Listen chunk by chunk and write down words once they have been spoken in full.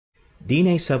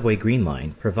DNA Subway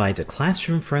Greenline provides a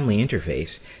classroom-friendly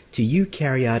interface to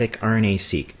eukaryotic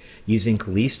RNA-Seq using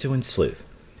Kallisto and Sleuth.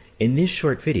 In this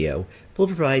short video, we'll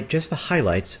provide just the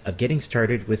highlights of getting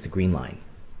started with the Greenline.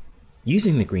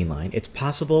 Using the Greenline, it's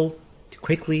possible to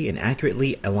quickly and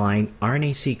accurately align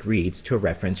RNA-Seq reads to a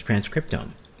reference transcriptome.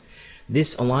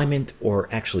 This alignment, or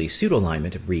actually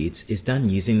pseudo-alignment of reads, is done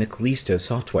using the Kallisto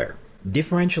software.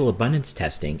 Differential abundance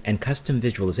testing and custom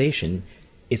visualization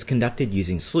is conducted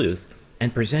using Sleuth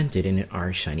and presented in an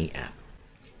RShiny app.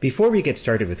 Before we get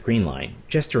started with Greenline,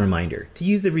 just a reminder to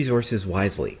use the resources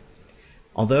wisely.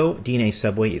 Although DNA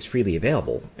Subway is freely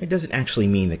available, it doesn't actually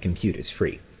mean the compute is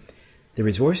free. The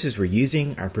resources we're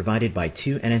using are provided by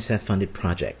two NSF-funded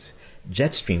projects,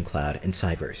 Jetstream Cloud and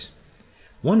CyVerse.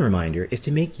 One reminder is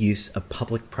to make use of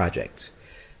public projects.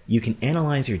 You can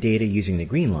analyze your data using the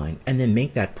Greenline and then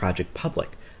make that project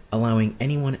public, allowing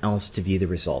anyone else to view the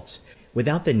results,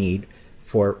 without the need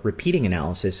for repeating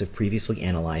analysis of previously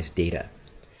analyzed data.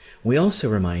 We also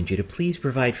remind you to please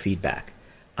provide feedback,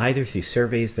 either through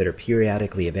surveys that are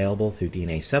periodically available through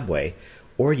DNA Subway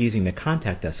or using the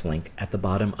Contact Us link at the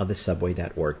bottom of the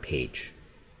Subway.org page.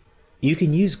 You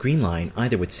can use Greenline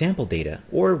either with sample data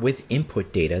or with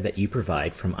input data that you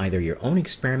provide from either your own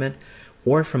experiment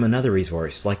or from another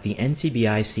resource like the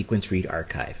NCBI Sequence Read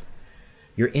Archive.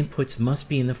 Your inputs must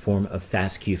be in the form of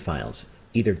FASTQ files,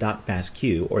 either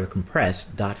 .fastq or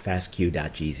compressed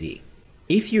 .fastq.gz.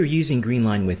 If you're using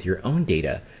Greenline with your own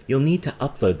data, you'll need to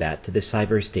upload that to the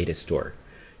CyVerse data store.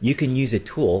 You can use a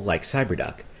tool like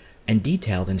Cyberduck, and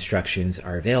detailed instructions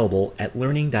are available at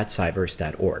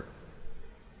learning.cyverse.org.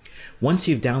 Once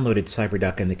you've downloaded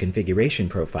Cyberduck and the configuration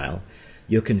profile,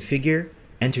 you'll configure,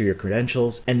 enter your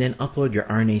credentials, and then upload your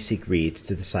RNA-Seq reads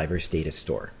to the CyVerse data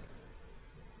store.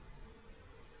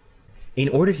 In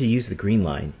order to use the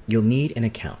Greenline, you'll need an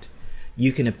account.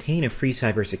 You can obtain a free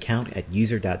CyVerse account at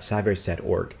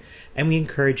user.cyverse.org, and we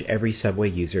encourage every Subway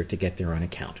user to get their own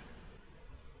account.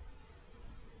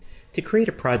 To create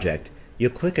a project,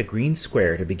 you'll click a green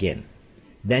square to begin.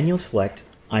 Then you'll select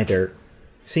either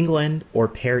single-end or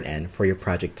paired-end for your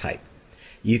project type.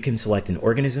 You can select an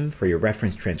organism for your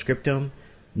reference transcriptome,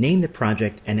 name the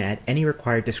project, and add any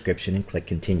required description and click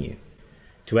Continue.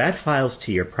 To add files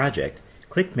to your project,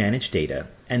 click Manage Data,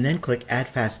 and then click Add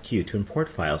FastQ to import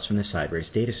files from the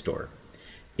CyVerse data store.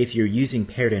 If you're using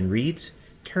paired-end reads,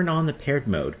 turn on the paired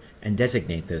mode and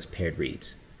designate those paired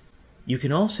reads. You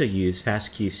can also use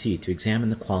FastQC to examine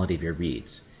the quality of your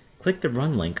reads. Click the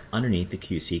Run link underneath the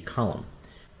QC column.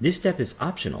 This step is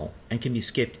optional and can be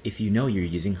skipped if you know you're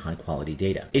using high-quality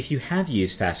data. If you have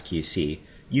used FastQC,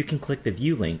 you can click the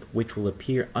View link, which will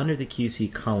appear under the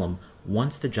QC column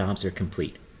once the jobs are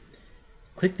complete.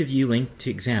 Click the View link to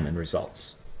examine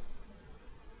results.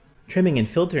 Trimming and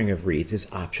filtering of reads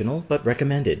is optional but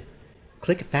recommended.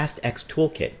 Click FastX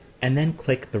Toolkit and then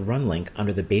click the Run link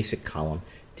under the Basic column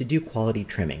to do quality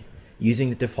trimming using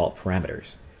the default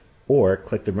parameters, or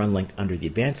click the Run link under the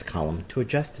Advanced column to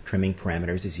adjust the trimming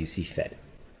parameters as you see fit.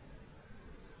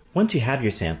 Once you have your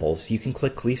samples, you can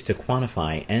click Kallisto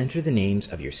Quantify and enter the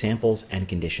names of your samples and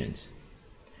conditions.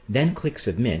 Then click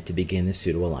Submit to begin the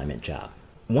pseudo-alignment job.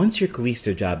 Once your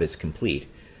Kallisto job is complete,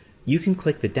 you can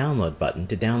click the Download button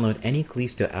to download any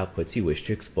Kallisto outputs you wish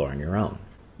to explore on your own.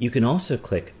 You can also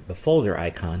click the folder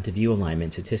icon to view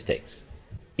alignment statistics.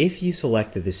 If you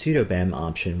selected the pseudobem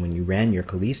option when you ran your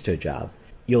Kallisto job,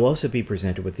 you'll also be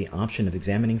presented with the option of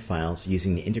examining files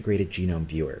using the Integrated Genome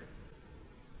Viewer.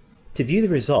 To view the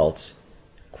results,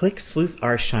 click Sleuth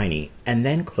RShiny and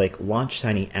then click Launch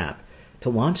Shiny App to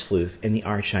launch Sleuth in the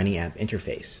RShiny app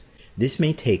interface. This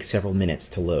may take several minutes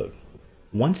to load.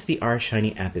 Once the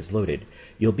RShiny app is loaded,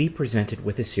 you'll be presented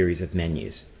with a series of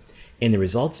menus. In the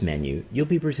Results menu, you'll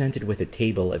be presented with a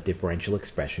table of differential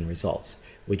expression results,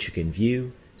 which you can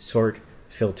view, sort,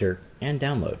 filter, and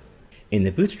download. In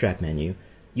the Bootstrap menu,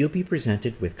 you'll be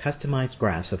presented with customized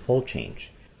graphs of fold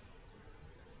change.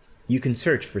 You can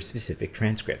search for specific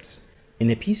transcripts. In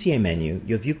the PCA menu,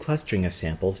 you'll view clustering of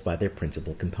samples by their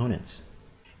principal components.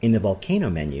 In the Volcano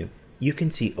menu, you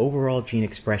can see overall gene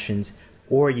expressions,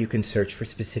 or you can search for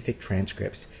specific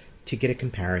transcripts to get a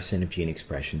comparison of gene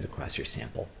expressions across your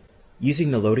sample.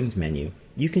 Using the Loadings menu,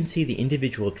 you can see the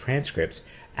individual transcripts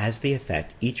as they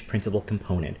affect each principal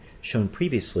component shown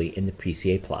previously in the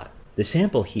PCA plot. The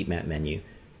Sample Heat Map menu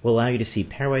will allow you to see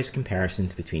pairwise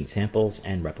comparisons between samples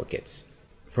and replicates.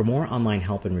 For more online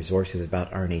help and resources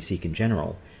about RNA-Seq in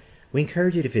general, we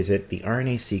encourage you to visit the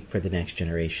RNA-Seq for the Next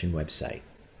Generation website.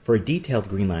 For a detailed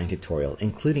Greenline tutorial,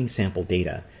 including sample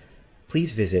data,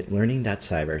 please visit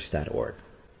learning.cyverse.org.